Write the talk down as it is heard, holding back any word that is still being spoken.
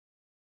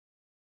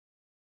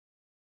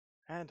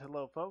And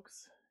hello,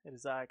 folks. It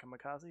is I,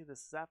 Kamikaze.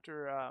 This is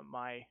after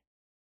my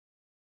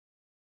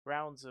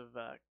rounds of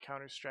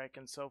Counter-Strike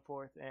and so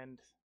forth, and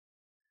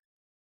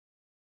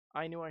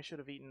I knew I should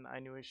have eaten, I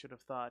knew I should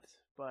have thought,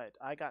 but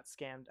I got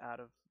scammed out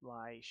of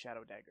my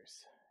shadow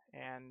daggers.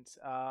 And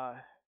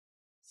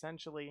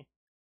essentially,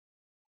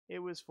 it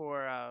was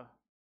for,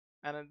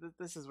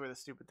 this is where the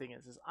stupid thing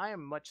is I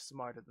am much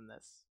smarter than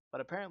this,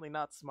 but apparently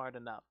not smart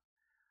enough.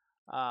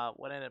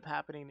 What ended up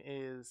happening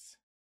is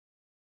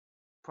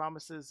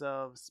promises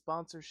of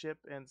sponsorship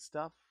and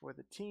stuff for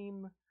the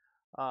team.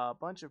 A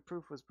bunch of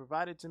proof was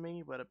provided to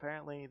me, but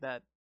apparently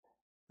that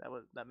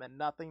meant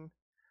nothing.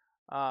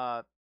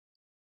 Uh,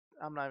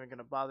 I'm not even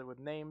gonna bother with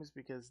names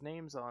because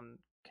names on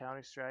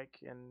Counter Strike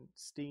and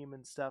Steam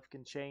and stuff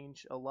can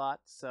change a lot.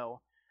 So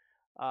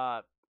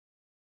uh,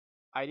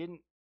 I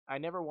didn't. I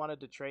never wanted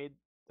to trade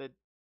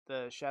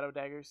the Shadow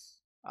Daggers.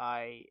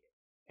 I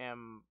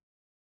am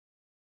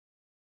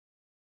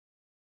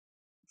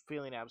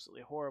feeling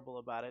absolutely horrible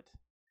about it.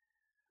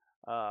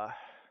 Uh,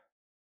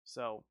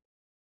 so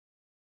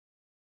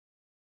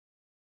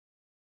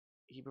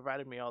he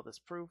provided me all this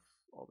proof,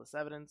 all this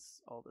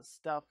evidence, all this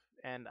stuff,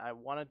 and I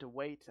wanted to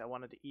wait, I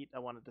wanted to eat, I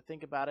wanted to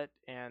think about it,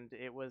 and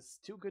it was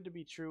too good to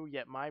be true,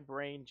 yet my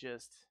brain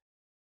just.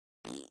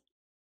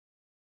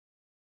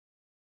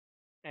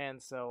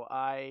 And so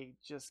I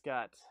just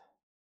got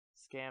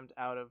scammed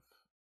out of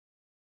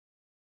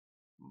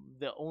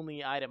the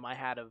only item I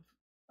had of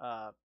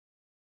uh,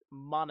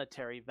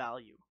 monetary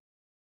value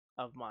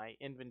of my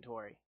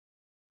inventory.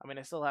 I mean,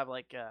 I still have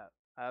like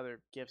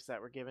other gifts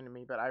that were given to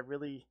me, but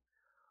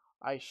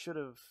I should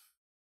have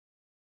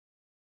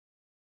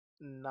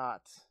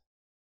not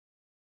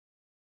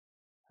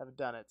have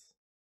done it.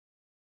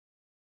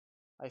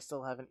 I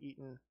still haven't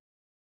eaten.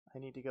 I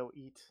need to go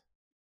eat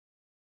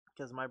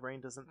because my brain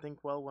doesn't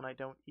think well when I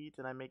don't eat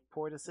and I make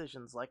poor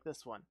decisions like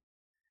this one.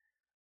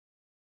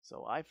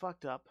 So I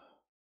fucked up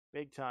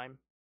big time.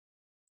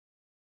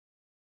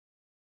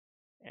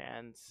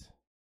 And,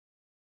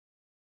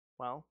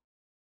 well,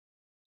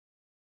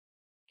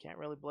 can't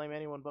really blame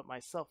anyone but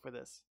myself for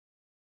this.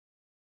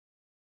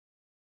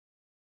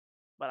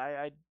 But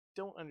I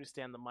don't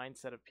understand the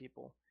mindset of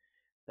people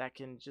that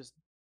can just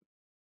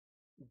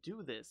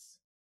do this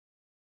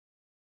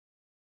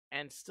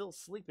and still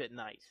sleep at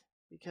night.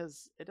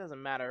 Because it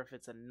doesn't matter if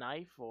it's a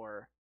knife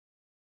or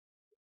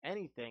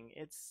anything.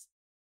 It's.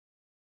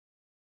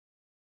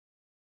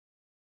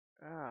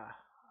 I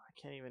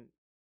can't even.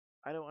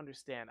 I don't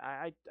understand.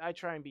 I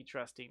try and be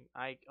trusting.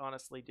 I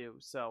honestly do.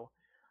 So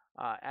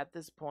at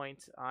this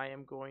point, I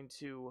am going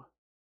to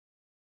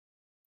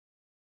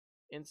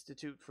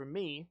institute for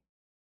me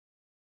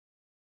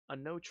a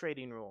no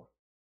trading rule.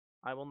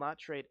 I will not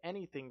trade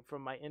anything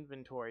from my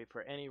inventory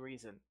for any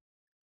reason.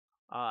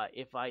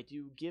 If I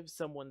do give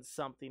someone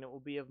something, it will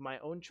be of my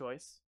own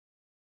choice.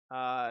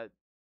 Uh,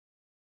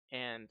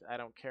 and I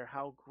don't care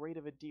how great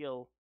of a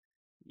deal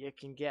you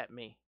can get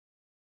me.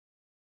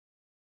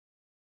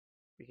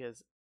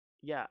 Because,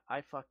 yeah, I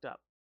fucked up.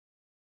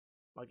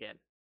 Again.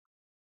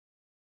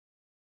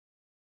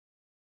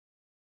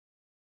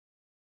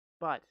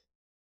 But,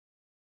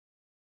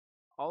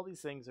 all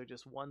these things are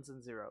just ones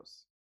and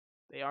zeros.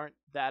 They aren't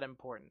that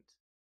important.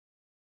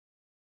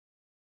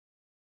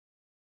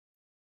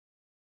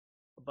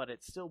 But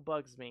it still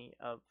bugs me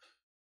of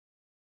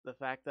the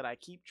fact that I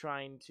keep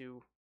trying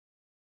to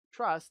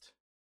trust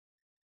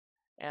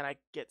and I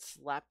get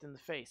slapped in the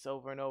face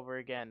over and over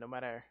again no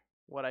matter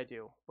what I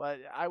do. But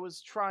I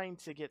was trying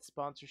to get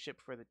sponsorship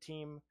for the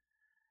team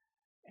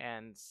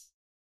and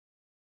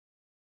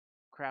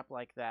crap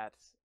like that.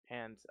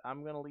 And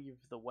I'm going to leave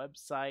the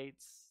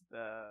websites,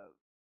 the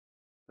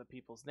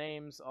people's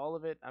names, all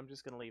of it. I'm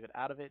just going to leave it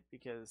out of it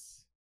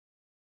because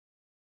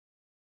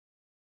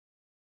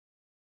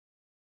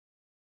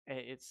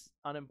it's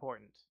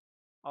unimportant.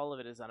 All of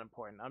it is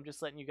unimportant. I'm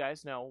just letting you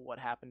guys know what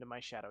happened to my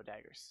shadow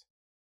daggers.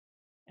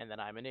 And that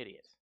I'm an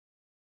idiot.